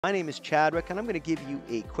My name is Chadwick, and I'm going to give you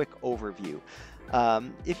a quick overview.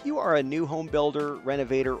 If you are a new home builder,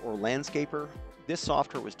 renovator, or landscaper, this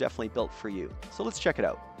software was definitely built for you. So let's check it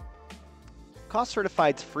out.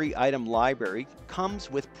 CostCertified's free item library comes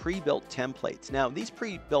with pre-built templates. Now, these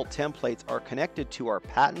pre-built templates are connected to our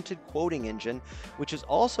patented quoting engine, which is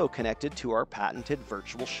also connected to our patented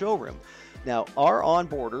virtual showroom. Now, our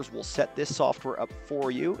onboarders will set this software up for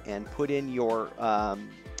you and put in your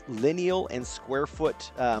lineal and square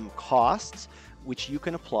foot costs, which you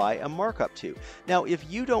can apply a markup to. Now, if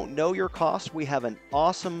you don't know your cost, we have an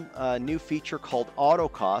awesome new feature called auto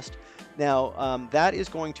cost. Now, that is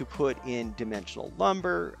going to put in dimensional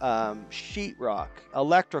lumber, sheetrock,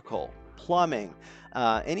 electrical, plumbing,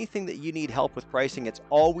 anything that you need help with pricing. It's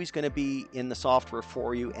always going to be in the software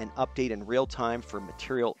for you and update in real time for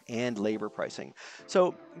material and labor pricing.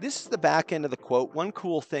 So this is the back end of the quote. One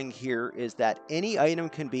cool thing here is that any item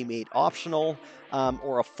can be made optional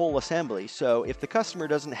or a full assembly. So if the customer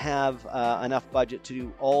doesn't have enough budget to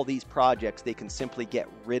do all these projects, they can simply get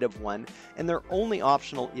rid of one, and they're only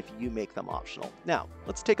optional if you make them optional. Now,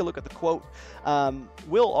 let's take a look at the quote.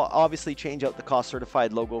 We'll obviously change out the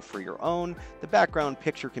CostCertified logo for your own. The background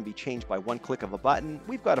picture can be changed by one click of a button.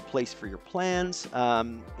 We've got a place for your plans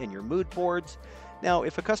and your mood boards. Now,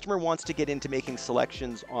 if a customer wants to get into making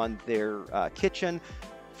selections on their kitchen,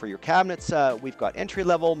 for your cabinets, we've got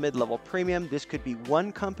entry-level, mid-level, premium. This could be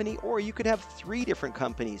one company, or you could have 3 different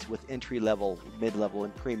companies with entry-level, mid-level,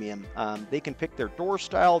 and premium. They can pick their door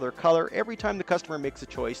style, their color. Every time the customer makes a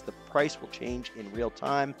choice, the price will change in real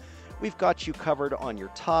time. We've got you covered on your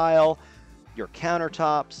tile, your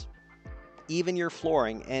countertops, even your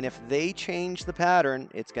flooring, and if they change the pattern,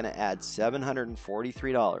 it's going to add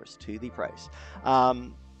 $743 to the price.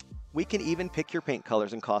 We can even pick your paint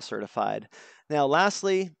colors in CostCertified. Now,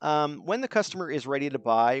 lastly, when the customer is ready to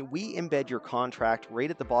buy, we embed your contract right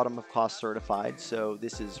at the bottom of CostCertified. So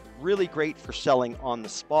this is really great for selling on the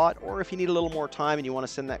spot, or if you need a little more time and you want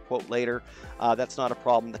to send that quote later, that's not a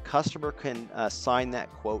problem. The customer can sign that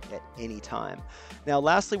quote at any time. Now,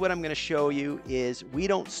 lastly, what I'm going to show you is we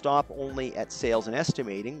don't stop only at sales and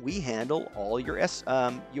estimating. We handle all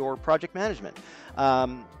your project management.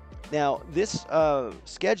 Now, this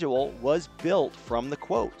schedule was built from the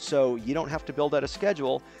quote, so you don't have to build out a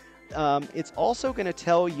schedule. It's also going to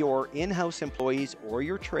tell your in-house employees or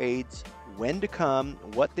your trades when to come,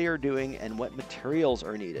 what they are doing, and what materials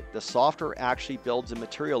are needed. The software actually builds a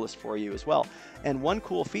material list for you as well. And one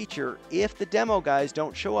cool feature, if the demo guys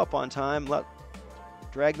don't show up on time,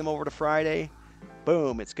 drag them over to Friday.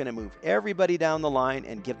 Boom, it's going to move everybody down the line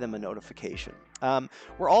and give them a notification.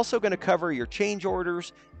 We're also going to cover your change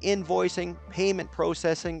orders, invoicing, payment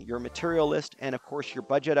processing, your material list, and of course your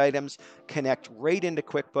budget items connect right into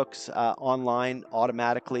QuickBooks online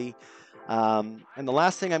automatically. And the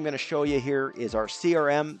last thing I'm going to show you here is our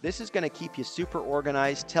CRM. This is going to keep you super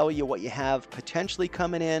organized, tell you what you have potentially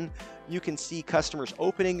coming in. You can see customers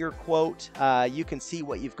opening your quote. You can see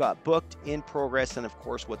what you've got booked, in progress, and of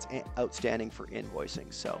course what's outstanding for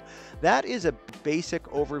invoicing. So that is a basic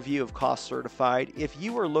overview of CostCertified. If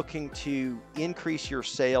you are looking to increase your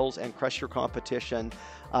sales and crush your competition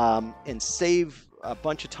and save a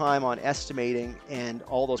bunch of time on estimating and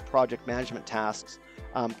all those project management tasks,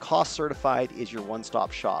 CostCertified is your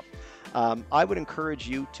one-stop shop. I would encourage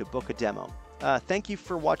you to book a demo. Thank you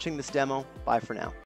for watching this demo. Bye for now.